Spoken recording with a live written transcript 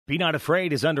Be Not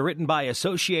Afraid is underwritten by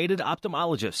Associated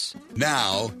Ophthalmologists.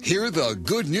 Now, hear the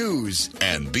good news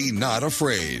and be not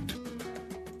afraid.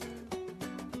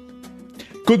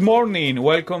 Good morning.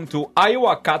 Welcome to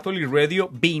Iowa Catholic Radio.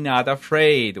 Be Not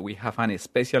Afraid. We have a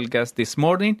special guest this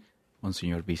morning,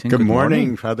 Monsignor Beeson. Good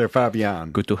morning, Father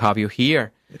Fabian. Good to have you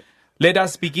here. Let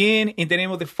us begin in the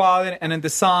name of the Father, and of the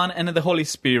Son, and of the Holy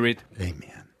Spirit. Amen.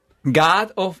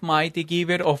 God, Almighty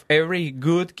Giver of every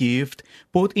good gift,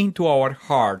 put into our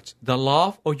hearts the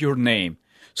love of your name,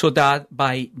 so that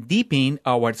by deepening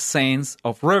our sense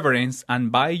of reverence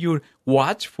and by your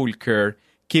watchful care,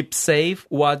 keep safe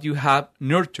what you have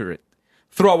nurtured.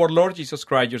 Through our Lord Jesus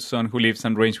Christ, your Son, who lives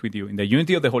and reigns with you in the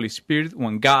unity of the Holy Spirit,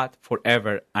 one God,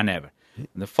 forever and ever.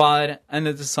 And the Father, and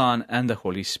of the Son, and the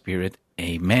Holy Spirit.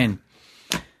 Amen.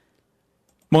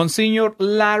 Monsignor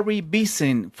Larry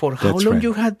Beeson, for how That's long right.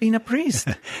 you had been a priest?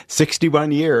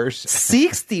 61 years.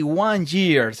 61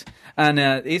 years. And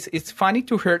it's funny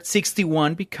to hear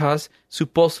 61 because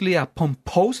supposedly a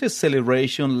pompous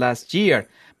celebration last year.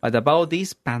 But about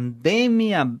this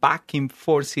pandemic and back and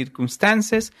forth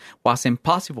circumstances was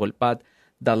impossible. But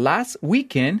the last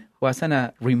weekend was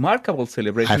a remarkable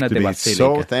celebration I at have to the be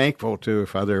Basilica. so thankful to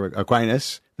Father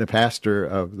Aquinas, the pastor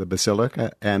of the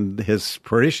Basilica, and his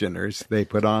parishioners. They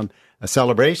put on a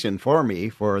celebration for me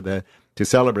to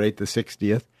celebrate the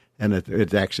 60th, and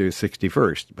it's actually the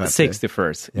 61st. But,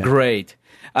 61st. Yeah. Great.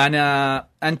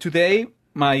 And today,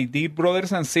 my dear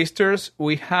brothers and sisters,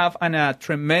 we have a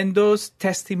tremendous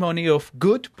testimony of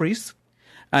good priest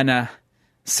and a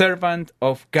servant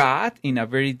of God in a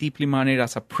very deeply manner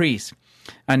as a priest.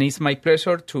 And it's my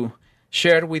pleasure to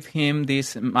share with him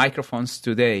these microphones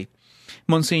today.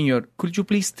 Monsignor, could you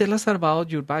please tell us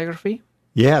about your biography?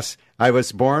 Yes, I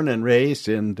was born and raised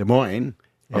in Des Moines,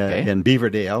 Okay. in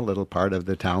Beaverdale, a little part of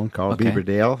the town called Okay.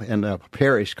 Beaverdale, in a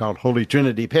parish called Holy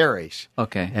Trinity Parish.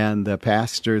 Okay. And the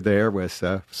pastor there was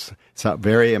a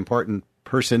very important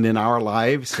person in our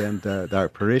lives, and our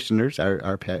parishioners,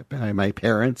 my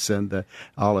parents, and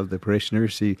all of the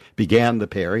parishioners. He began the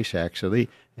parish, actually,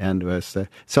 and was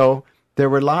so there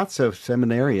were lots of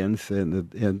seminarians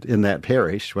in that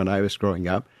parish when I was growing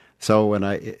up. So when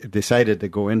I decided to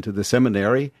go into the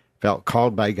seminary, felt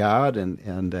called by God,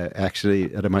 and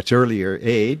actually at a much earlier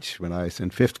age, when I was in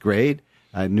 5th grade,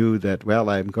 I knew that, well,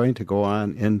 I'm going to go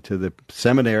on into the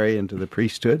seminary, into the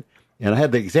priesthood. And I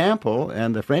had the example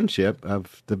and the friendship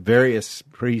of the various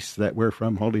priests that were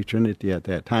from Holy Trinity at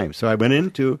that time. So I went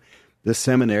into the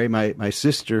seminary. My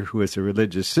sister, who was a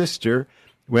religious sister,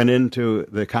 went into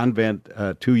the convent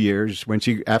 2 years.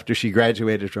 After she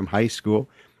graduated from high school,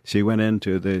 she went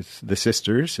into the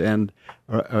sisters, and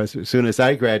as soon as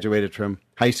I graduated from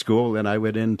high school, then I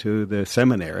went into the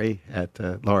seminary at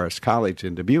Loras College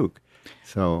in Dubuque.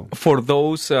 So, for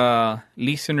those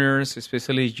listeners,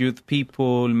 especially youth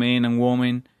people, men and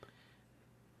women,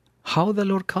 how the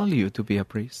Lord called you to be a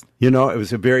priest? it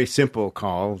was a very simple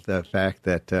call, the fact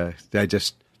that I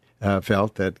just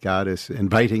felt that God is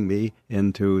inviting me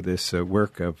into this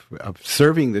work of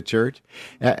serving the church.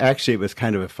 Actually, it was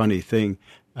kind of a funny thing.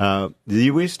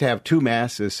 We used to have 2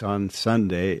 masses on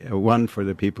Sunday, one for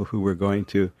the people who were going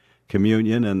to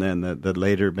communion, and then the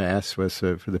later mass was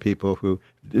for the people who,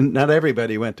 not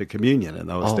everybody went to communion in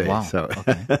those days. Wow. So,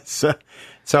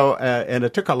 Okay. and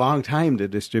it took a long time to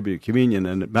distribute communion.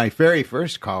 And my very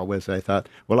first call was, I thought,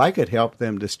 well, I could help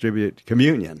them distribute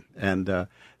communion. And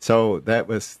so that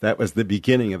was the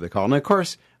beginning of the call. And of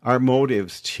course, our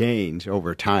motives change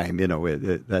over time. That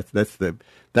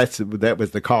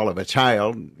was the call of a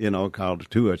child, called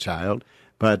to a child.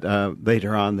 But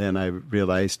later on, then I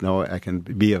realized, no, I can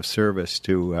be of service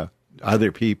to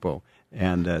other people.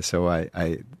 And so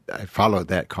I followed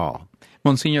that call.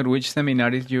 Monsignor, which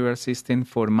seminaries you are assisting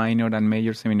for minor and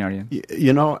major seminarians?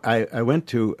 I went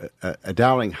to a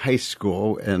Dowling High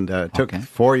School and took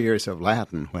 4 years of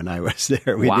Latin when I was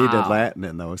there. We Wow. needed Latin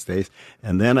in those days.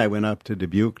 And then I went up to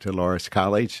Dubuque to Loras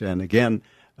College, and again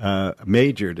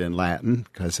majored in Latin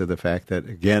because of the fact that,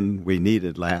 again, we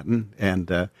needed Latin. And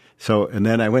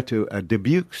then I went to a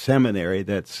Dubuque seminary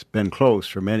that's been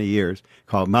closed for many years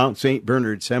called Mount St.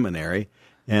 Bernard Seminary,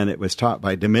 and it was taught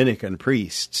by Dominican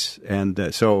priests.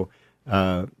 And so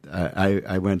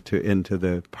I went into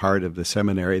the part of the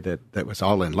seminary that was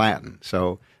all in Latin.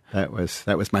 So that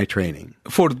was my training.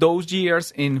 For those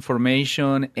years in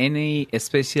formation, any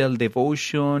special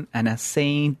devotion and a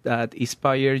saint that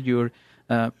inspired your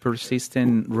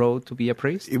persistent road to be a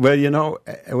priest? Well,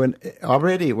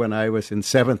 when I was in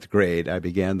 7th grade, I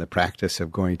began the practice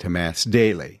of going to Mass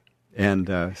daily. And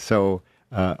so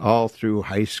all through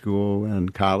high school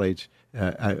and college,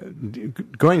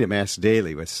 going to Mass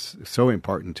daily was so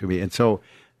important to me. And so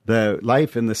the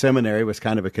life in the seminary was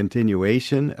kind of a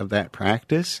continuation of that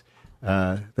practice.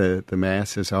 The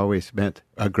Mass has always meant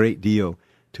a great deal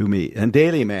to me. And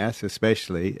daily Mass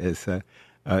especially is,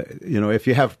 if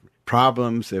you have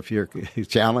problems, if you're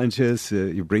challenges,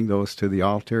 you bring those to the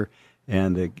altar,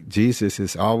 and Jesus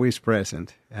is always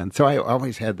present. And so I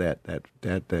always had that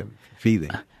feeling.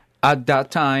 At that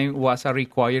time, was I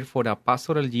required for a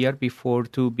pastoral year before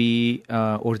to be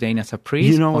ordained as a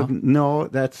priest? No,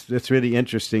 that's really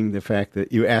interesting, the fact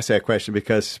that you asked that question,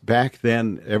 because back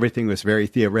then everything was very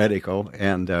theoretical,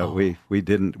 and we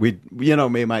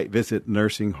might visit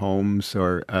nursing homes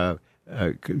or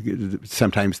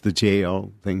sometimes the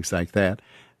jail, things like that.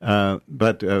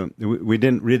 But we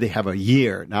didn't really have a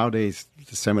year. Nowadays,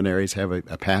 the seminaries have a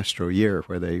pastoral year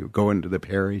where they go into the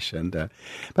parish.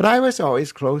 But I was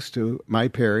always close to my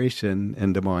parish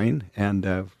in Des Moines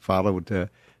and followed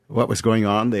what was going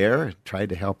on there, tried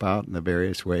to help out in the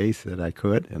various ways that I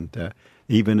could. And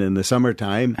even in the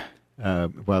summertime,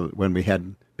 when we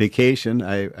had vacation,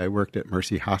 I worked at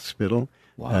Mercy Hospital.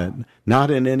 Wow. Not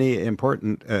in any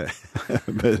important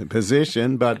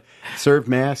position, but served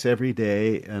Mass every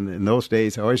day. And in those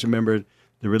days, I always remember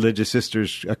the religious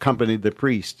sisters accompanied the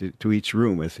priest to each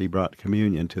room as he brought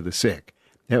communion to the sick.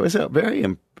 It was a very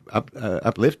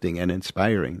uplifting and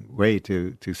inspiring way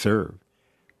to serve.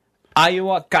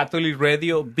 Iowa Catholic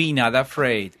Radio, Be Not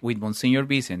Afraid, with Monsignor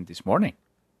Beeson this morning.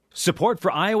 Support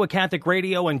for Iowa Catholic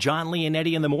Radio and John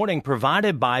Leonetti in the Morning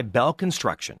provided by Bell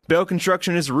Construction. Bell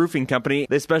Construction is a roofing company.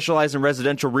 They specialize in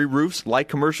residential re-roofs, like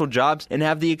commercial jobs, and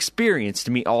have the experience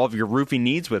to meet all of your roofing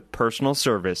needs with personal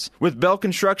service. With Bell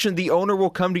Construction, the owner will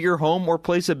come to your home or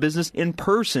place of business in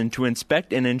person to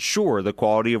inspect and ensure the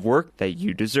quality of work that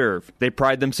you deserve. They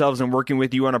pride themselves in working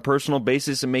with you on a personal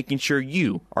basis and making sure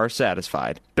you are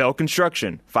satisfied. Bell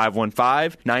Construction,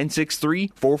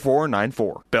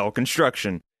 515-963-4494. Bell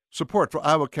Construction. Support for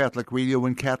Iowa Catholic Radio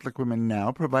and Catholic Women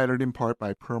Now provided in part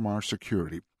by Marr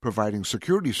Security, providing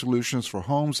security solutions for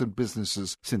homes and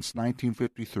businesses since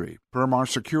 1953. Marr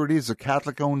Security is a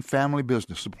Catholic-owned family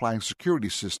business supplying security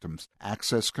systems,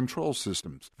 access control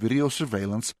systems, video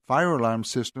surveillance, fire alarm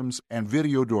systems, and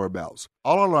video doorbells.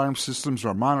 All alarm systems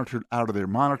are monitored out of their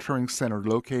monitoring center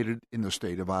located in the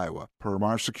state of Iowa.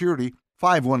 Marr Security,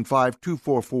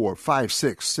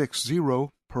 515-244-5660,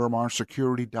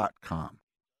 permarsecurity.com.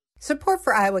 Support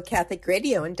for Iowa Catholic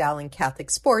Radio and Dowling Catholic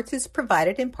Sports is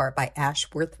provided in part by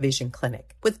Ashworth Vision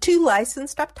Clinic. With 2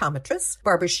 licensed optometrists,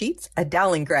 Barbara Sheets, a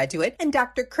Dowling graduate, and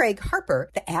Dr. Craig Harper,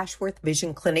 the Ashworth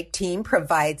Vision Clinic team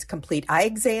provides complete eye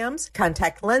exams,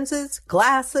 contact lenses,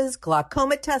 glasses,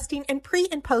 glaucoma testing, and pre-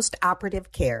 and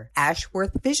post-operative care.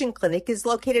 Ashworth Vision Clinic is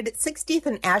located at 60th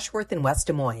and Ashworth in West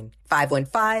Des Moines.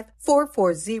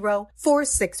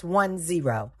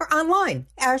 515-440-4610 or online,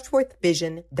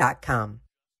 ashworthvision.com.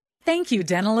 Thank you,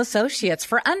 Dental Associates,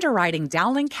 for underwriting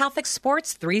Dowling Catholic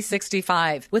Sports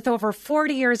 365. With over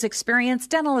 40 years' experience,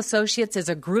 Dental Associates is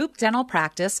a group dental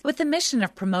practice with the mission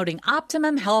of promoting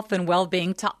optimum health and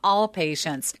well-being to all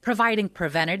patients, providing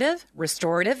preventative,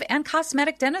 restorative, and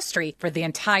cosmetic dentistry for the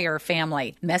entire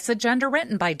family. Message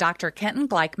underwritten by Dr. Kenton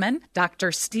Gleichman,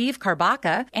 Dr. Steve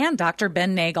Karbaka, and Dr.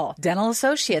 Ben Nagel. Dental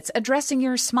Associates, addressing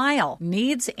your smile,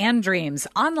 needs, and dreams.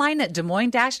 Online at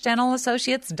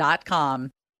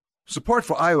DesMoines-DentalAssociates.com. Support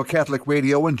for Iowa Catholic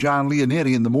Radio and John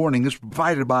Leonetti in the Morning is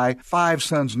provided by Five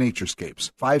Sons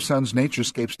Naturescapes. Five Sons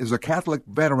Naturescapes is a Catholic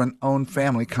veteran-owned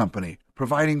family company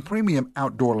providing premium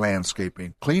outdoor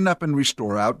landscaping, clean up and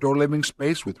restore outdoor living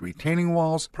space with retaining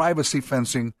walls, privacy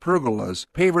fencing, pergolas,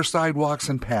 paver sidewalks,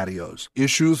 and patios.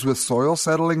 Issues with soil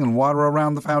settling and water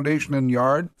around the foundation and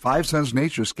yard? Five Sons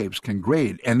Naturescapes can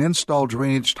grade and install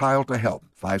drainage tile to help.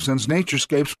 Five Sons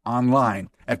Naturescapes online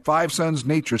at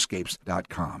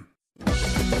fivesonsnaturescapes.com.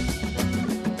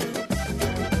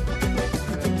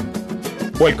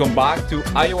 Welcome back to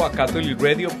Iowa Catholic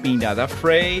Radio, Be Not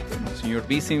Afraid. Monsignor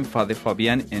Beeson, Father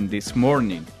Fabian, and this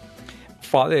morning.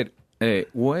 Father,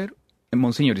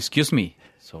 Monsignor, excuse me.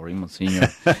 Sorry, Monsignor.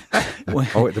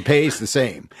 The pay is the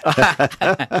same.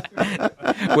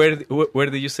 Where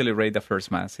did you celebrate the first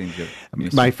Mass in your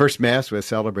ministry? My first Mass was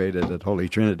celebrated at Holy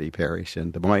Trinity Parish in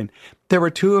Des Moines. There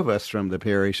were 2 of us from the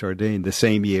parish ordained the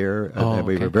same year.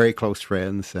 We were very close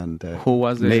friends and who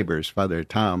was neighbors. Father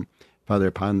Tom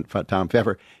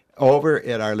Pfeffer. Over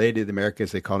at Our Lady of the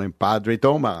Americas, they call him Padre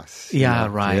Tomas. Yeah,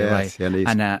 right.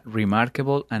 And a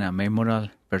remarkable and a memorable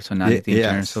personality in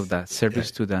terms of the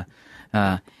service to the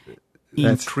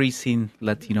increasing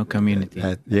Latino community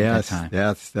at that time.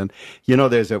 Yes. And,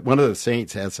 there's one of the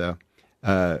saints has a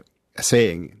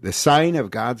saying, the sign of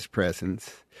God's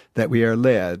presence that we are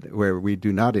led where we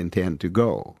do not intend to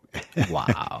go.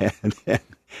 Wow.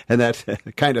 And that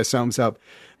kind of sums up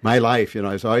my life.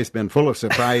 It's always been full of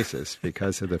surprises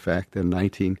because of the fact that in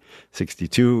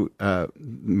 1962,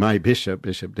 my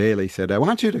Bishop Daly, said, "I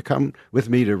want you to come with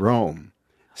me to Rome."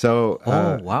 So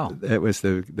wow. It was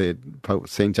the Pope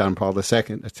St. John Paul II,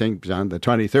 St. John the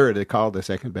 23rd, they called the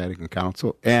Second Vatican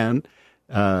Council, and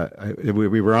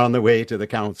we were on the way to the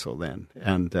council then.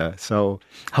 And so...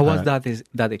 How was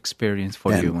that experience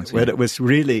for you? Well, it was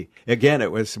really, again,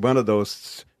 it was one of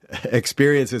those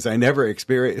experiences I never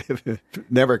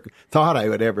thought I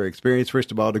would ever experience.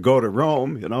 First of all, to go to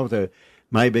Rome,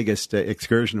 my biggest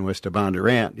excursion was to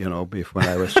Bondurant, when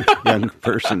I was a young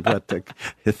person, but to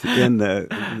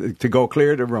go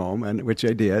clear to Rome, and which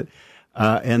I did,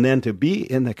 and then to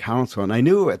be in the council. And I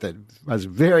knew I was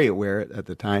very aware at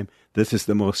the time, this is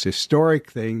the most historic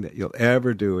thing that you'll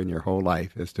ever do in your whole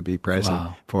life, is to be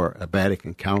present for a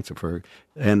Vatican Council.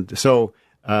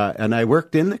 And I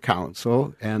worked in the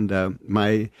council, and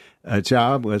my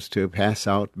job was to pass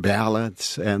out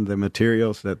ballots and the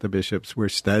materials that the bishops were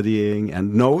studying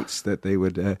and notes that they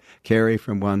would carry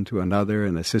from one to another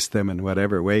and assist them in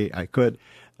whatever way I could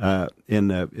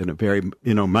in a very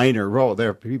minor role. There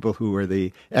are people who were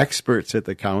the experts at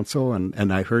the council,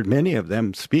 and I heard many of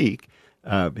them speak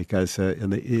because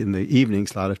in the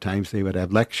evenings a lot of times they would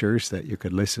have lectures that you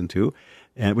could listen to,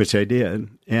 and which I did,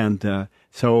 and.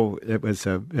 So it was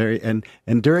and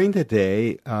during the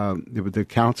day, the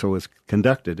council was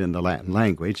conducted in the Latin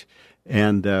language,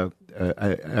 and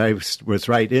I was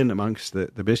right in amongst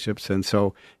the bishops, and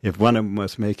so if one of them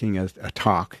was making a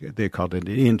talk, they called it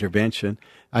an intervention,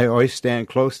 I always stand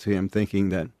close to him thinking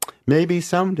that maybe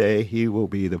someday he will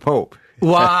be the Pope.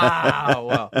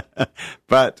 Wow.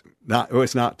 But it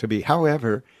was not to be.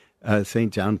 However,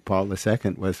 St. John Paul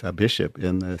II was a bishop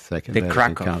in the Second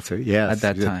Vatican Council. Yes, at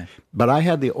that time. But I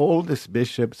had the oldest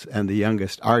bishops and the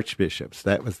youngest archbishops.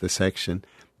 That was the section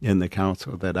in the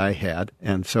council that I had.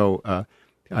 And so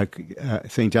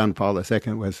St. John Paul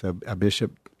II was a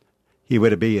bishop. He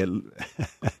would be in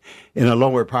a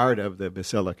lower part of the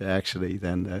basilica, actually,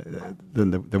 than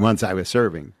the ones I was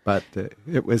serving. But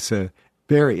it was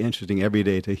very interesting every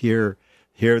day to hear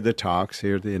the talks,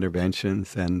 hear the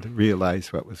interventions, and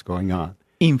realize what was going on.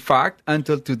 In fact,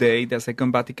 until today, the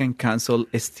Second Vatican Council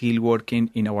is still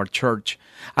working in our church.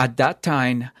 At that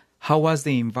time, how was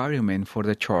the environment for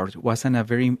the church? Wasn't a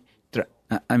very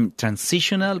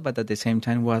transitional, but at the same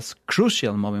time was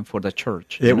crucial moment for the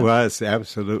church. It was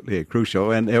absolutely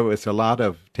crucial, and there was a lot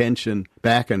of tension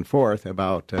back and forth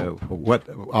about what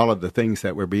all of the things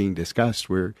that were being discussed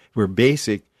were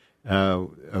basic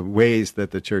ways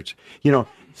that the church,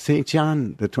 St.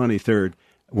 John the 23rd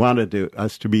wanted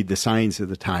us to be the signs of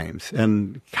the times,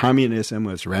 and communism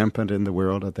was rampant in the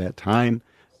world at that time,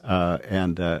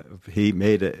 and he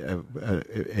made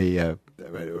a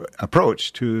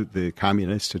approach to the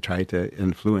communists to try to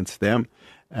influence them,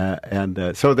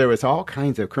 and so there was all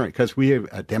kinds of current, because we are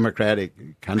a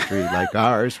democratic country like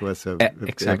ours was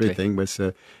exactly. Everything was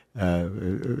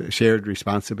shared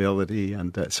responsibility,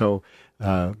 and so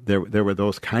there were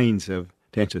those kinds of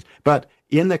tensions. But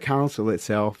in the council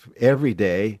itself, every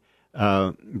day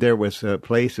there was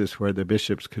places where the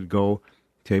bishops could go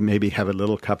to maybe have a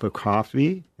little cup of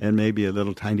coffee and maybe a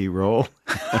little tiny roll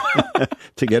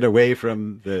to get away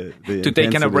from the to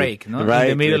take a break, no?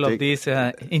 Right, in the middle of these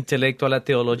intellectual and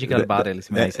theological battles,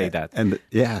 may I say that? And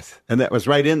yes, and that was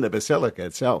right in the basilica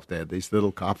itself. They had these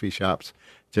little coffee shops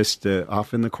just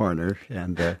off in the corner,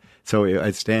 and so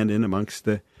I'd stand in amongst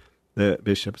the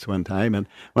bishops one time. And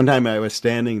one time I was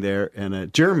standing there, and a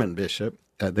German bishop,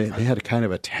 they had a kind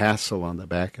of a tassel on the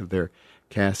back of their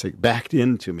cassock, backed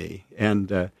into me, and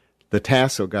the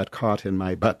tassel got caught in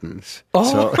my buttons.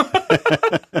 Oh.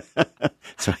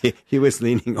 So he was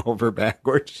leaning over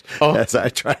backwards as I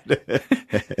tried to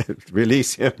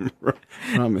release him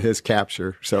from his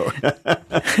capture. So,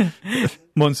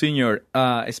 Monsignor,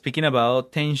 speaking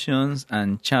about tensions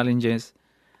and challenges,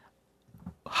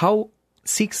 how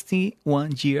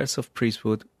 61 years of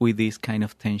priesthood with this kind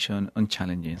of tension and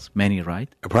challenges? Many, right?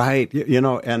 Right.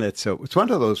 And it's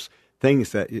one of those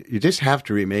things that you just have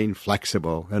to remain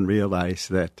flexible and realize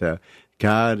that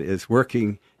God is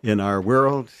working in our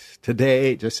world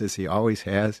today, just as He always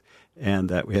has, and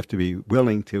that we have to be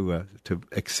willing to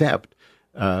accept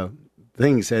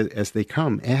things as they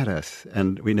come at us.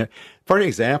 And we know, for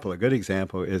example, a good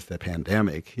example is the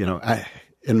pandemic.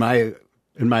 In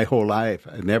my whole life,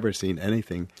 I've never seen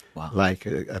anything like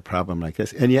a problem like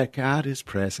this, and yet God is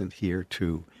present here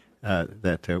too.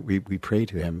 That we pray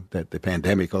to Him that the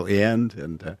pandemic will end,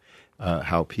 and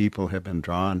how people have been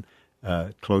drawn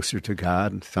closer to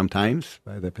God sometimes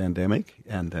by the pandemic,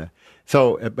 and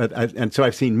so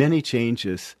I've seen many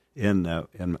changes in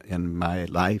my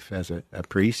life as a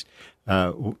priest.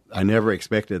 I never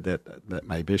expected that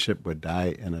my bishop would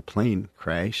die in a plane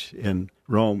crash in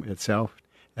Rome itself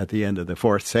at the end of the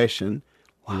fourth session.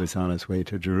 Wow. He was on his way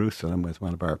to Jerusalem with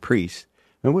one of our priests,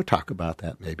 and we'll talk about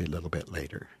that maybe a little bit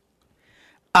later.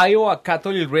 Iowa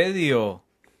Catholic Radio.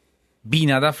 Be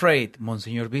not afraid.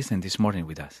 Monsignor Beeson this morning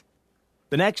with us.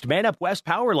 The next Man Up West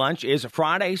Power Lunch is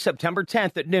Friday, September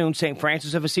 10th at noon, St.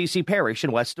 Francis of Assisi Parish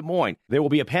in West Des Moines. There will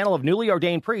be a panel of newly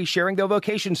ordained priests sharing their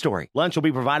vocation story. Lunch will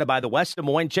be provided by the West Des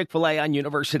Moines Chick-fil-A on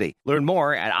University. Learn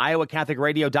more at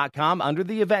iowacatholicradio.com under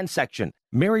the events section.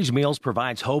 Mary's Meals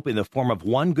provides hope in the form of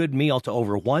one good meal to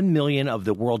over 1 million of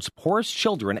the world's poorest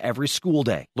children every school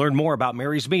day. Learn more about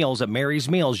Mary's Meals at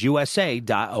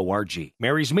marysmealsusa.org.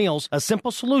 Mary's Meals, a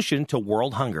simple solution to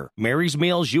world hunger.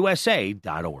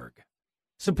 marysmealsusa.org.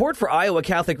 Support for Iowa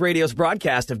Catholic Radio's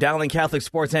broadcast of Dowling Catholic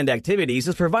sports and activities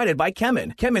is provided by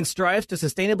Kemin. Kemin strives to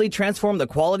sustainably transform the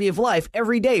quality of life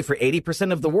every day for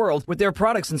 80% of the world with their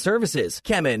products and services.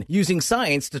 Kemin, using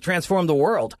science to transform the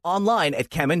world. Online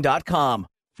at kemin.com.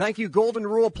 Thank you, Golden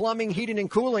Rule Plumbing, Heating, and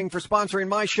Cooling, for sponsoring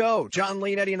my show. John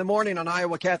Lee and Eddie in the morning on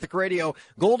Iowa Catholic Radio.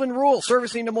 Golden Rule,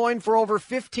 servicing Des Moines for over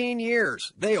 15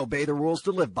 years. They obey the rules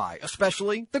to live by,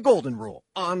 especially the Golden Rule.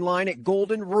 Online at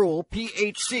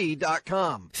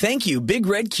goldenrulephc.com. Thank you, Big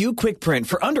Red Q Quick Print,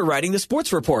 for underwriting the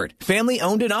sports report. Family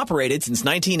owned and operated since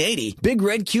 1980, Big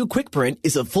Red Q Quick Print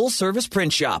is a full-service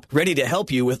print shop ready to help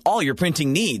you with all your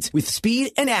printing needs with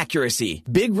speed and accuracy.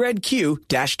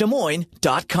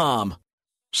 BigRedQ-DesMoines.com.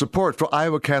 Support for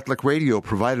Iowa Catholic Radio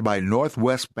provided by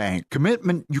Northwest Bank.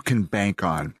 Commitment you can bank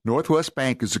on. Northwest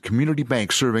Bank is a community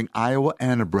bank serving Iowa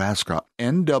and Nebraska.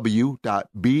 NW.BANK.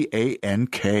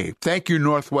 Thank you,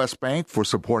 Northwest Bank, for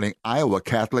supporting Iowa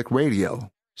Catholic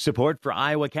Radio. Support for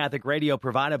Iowa Catholic Radio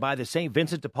provided by the St.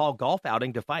 Vincent de Paul Golf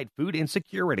Outing to fight food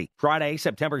insecurity. Friday,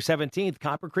 September 17th,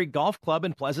 Copper Creek Golf Club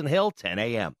in Pleasant Hill, 10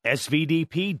 a.m.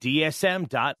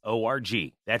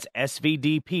 SVDPDSM.org. That's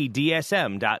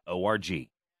SVDPDSM.org.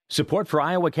 Support for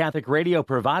Iowa Catholic Radio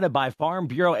provided by Farm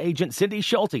Bureau Agent Cindy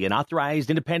Schulte, an authorized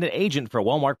independent agent for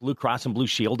Walmart Blue Cross and Blue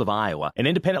Shield of Iowa, an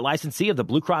independent licensee of the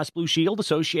Blue Cross Blue Shield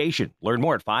Association. Learn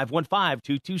more at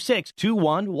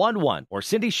 515-226-2111 or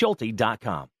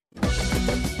cindyschulte.com.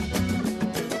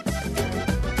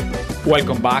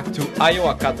 Welcome back to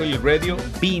Iowa Catholic Radio.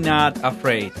 Be not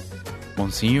afraid.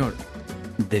 Monsignor,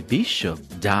 the bishop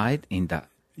died in the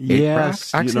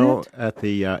Yes, accident? At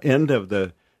the end of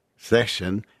the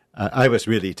session, I was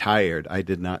really tired. I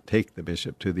did not take the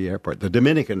bishop to the airport. The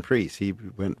Dominican priest, he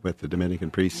went with the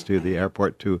Dominican priest to the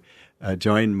airport to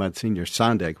join Monsignor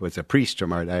Sondag, who was a priest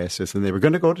from our diocese, and they were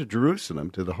going to go to Jerusalem,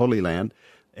 to the Holy Land,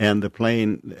 and the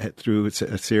plane, through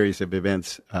a series of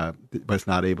events, was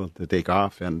not able to take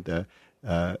off, and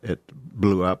it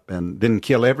blew up and didn't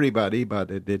kill everybody,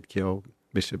 but it did kill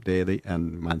Bishop Daly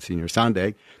and Monsignor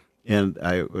Sondag, and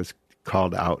I was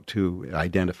called out to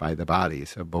identify the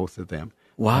bodies of both of them.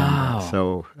 Wow!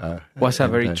 So was a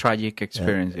very tragic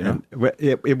experience,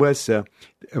 It was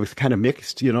kind of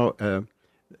mixed,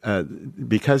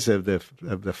 because of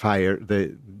the fire.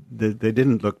 They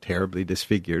didn't look terribly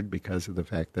disfigured because of the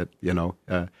fact that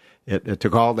it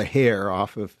took all the hair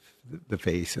off of the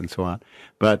face and so on.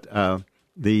 But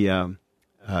the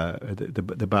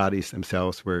bodies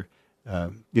themselves were,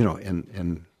 and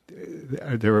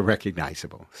they were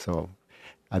recognizable. So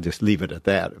I'll just leave it at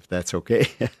that, if that's okay.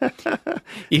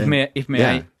 If may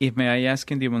I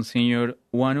ask, Monsignor,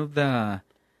 one of the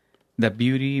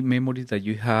beauty memories that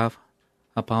you have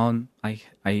upon, I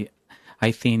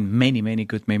think many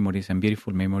good memories and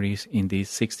beautiful memories in these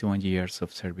 61 years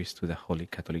of service to the Holy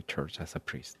Catholic Church as a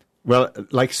priest. Well,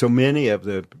 like so many of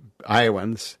the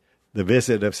Iowans, the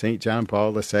visit of St. John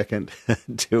Paul II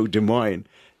to Des Moines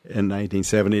in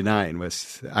 1979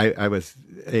 was, I was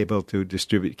able to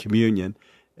distribute communion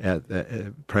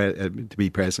to be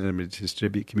present and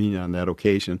distribute communion on that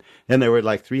occasion, and there were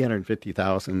like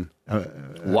 350,000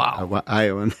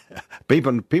 Iowan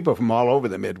people from all over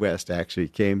the Midwest actually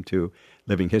came to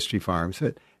Living History Farms,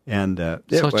 and it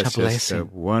was just a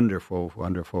wonderful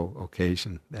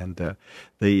occasion. And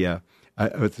I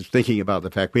was thinking about the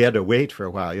fact we had to wait for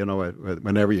a while.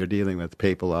 Whenever you're dealing with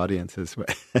papal audiences,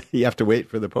 you have to wait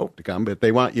for the Pope to come, but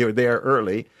they want you there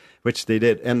early, which they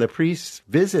did. And the priests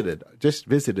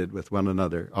visited with one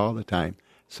another all the time.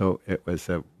 So it was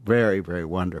a very, very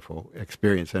wonderful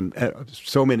experience. And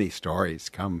so many stories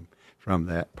come from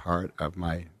that part of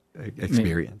my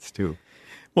experience, too.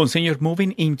 Monsignor,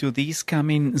 moving into this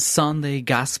coming Sunday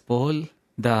Gospel,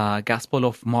 the Gospel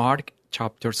of Mark,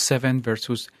 chapter 7,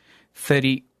 verses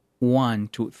 31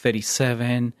 to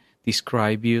 37,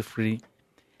 describe beautifully.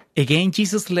 Again,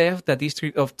 Jesus left the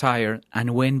district of Tyre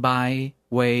and went by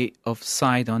way of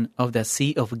Sidon of the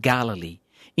Sea of Galilee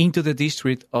into the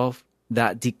district of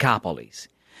the Decapolis.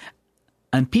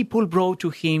 And people brought to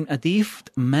him a deaf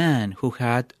man who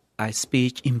had a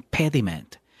speech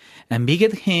impediment, and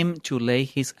begged him to lay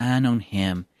his hand on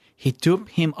him. He took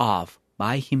him off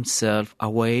by himself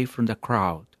away from the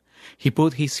crowd. He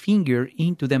put his finger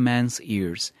into the man's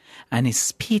ears, and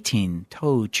spitting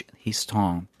touched his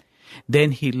tongue.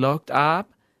 Then he looked up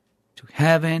to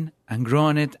heaven and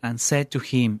groaned and said to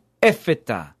him,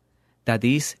 Ephata, that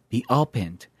is, be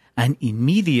opened. And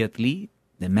immediately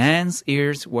the man's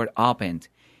ears were opened.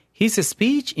 His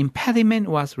speech impediment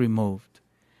was removed,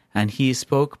 and he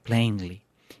spoke plainly.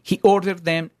 He ordered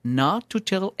them not to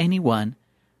tell anyone,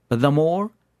 but the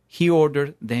more he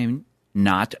ordered them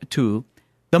not to,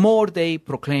 the more they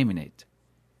proclaimed it.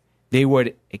 They were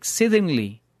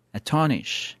exceedingly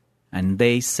astonished, and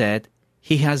they said,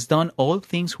 He has done all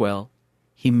things well.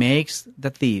 He makes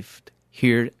the deaf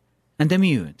hear and the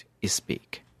mute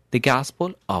speak. The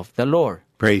gospel of the Lord.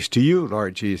 Praise to you,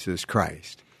 Lord Jesus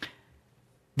Christ.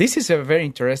 This is a very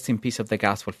interesting piece of the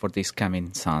gospel for this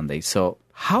coming Sunday. So,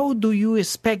 how do you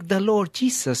expect the Lord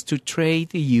Jesus to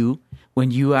treat you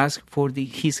when you ask for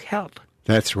His help?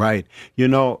 That's right. You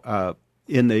know,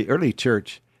 in the early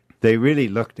church, they really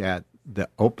looked at the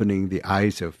opening the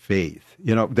eyes of faith.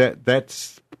 You know,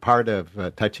 that's part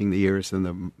of touching the ears and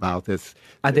the mouth. It's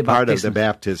part of the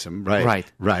baptism, right?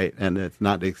 Right. And it's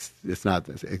not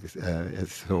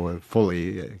so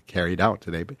fully carried out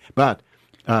today. But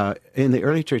in the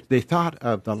early church, they thought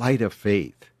of the light of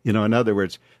faith. You know, in other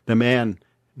words, the man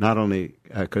not only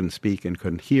couldn't speak and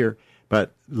couldn't hear,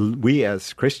 but we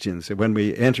as Christians, when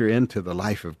we enter into the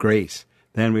life of grace,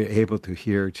 then we're able to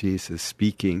hear Jesus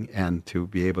speaking and to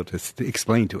be able to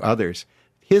explain to others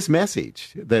His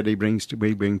message that we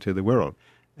bring to the world.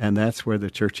 And that's where the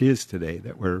church is today,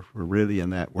 that we're really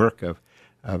in that work of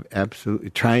absolutely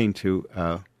trying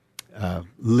to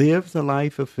live the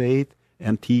life of faith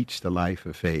and teach the life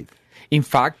of faith. In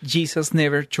fact, Jesus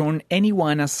never turned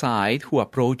anyone aside who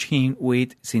approached Him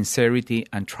with sincerity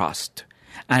and trust.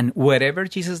 And whatever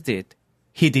Jesus did,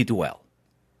 He did well.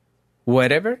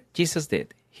 Whatever Jesus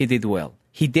did, He did well.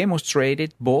 He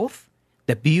demonstrated both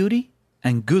the beauty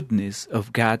and goodness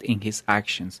of God in His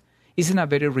actions. Isn't that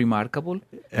very remarkable?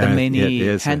 The many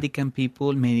handicapped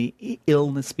people, many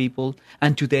illness people,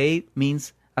 and today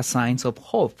means a sign of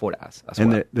hope for us as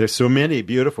well. There's so many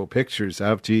beautiful pictures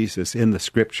of Jesus in the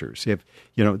Scriptures. If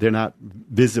you know, they're not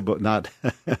visible, not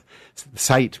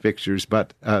sight pictures,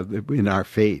 but in our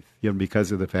faith. You know,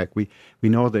 because of the fact we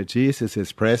know that Jesus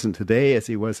is present today as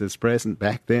He was as present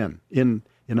back then in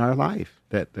our life.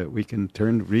 That we can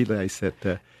realize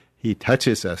that He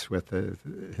touches us with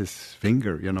His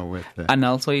finger. You know, and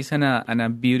also it's a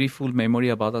beautiful memory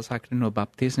about the sacrament of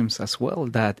baptisms as well.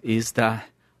 That is the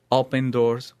open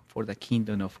doors for the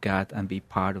kingdom of God and be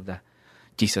part of the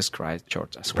Jesus Christ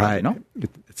Church as well. Right. You know?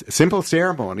 It's a simple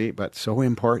ceremony, but so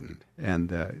important, and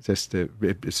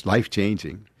it's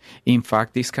life-changing. In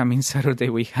fact, this coming Saturday,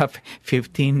 we have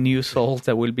 15 new souls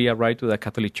that will be arrived to the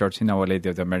Catholic Church in Our Lady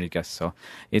of the Americas. So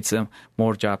it's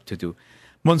more job to do.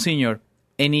 Monsignor,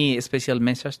 any special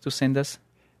message to send us?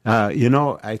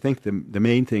 I think the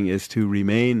main thing is to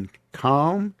remain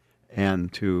calm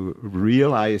and to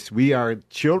realize we are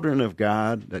children of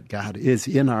God, that God is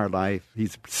in our life. He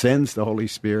sends the Holy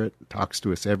Spirit, talks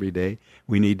to us every day.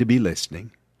 We need to be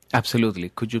listening. Absolutely.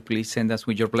 Could you please send us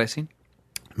with your blessing?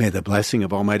 May the blessing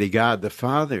of Almighty God, the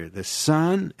Father, the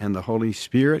Son, and the Holy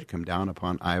Spirit come down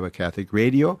upon Iowa Catholic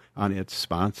Radio, on its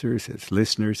sponsors, its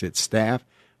listeners, its staff,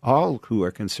 all who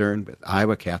are concerned with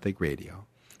Iowa Catholic Radio.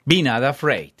 Be not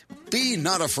afraid. Be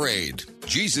not afraid.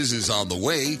 Jesus is on the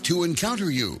way to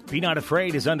encounter you. Be Not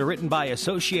Afraid is underwritten by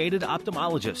Associated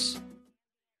Ophthalmologists.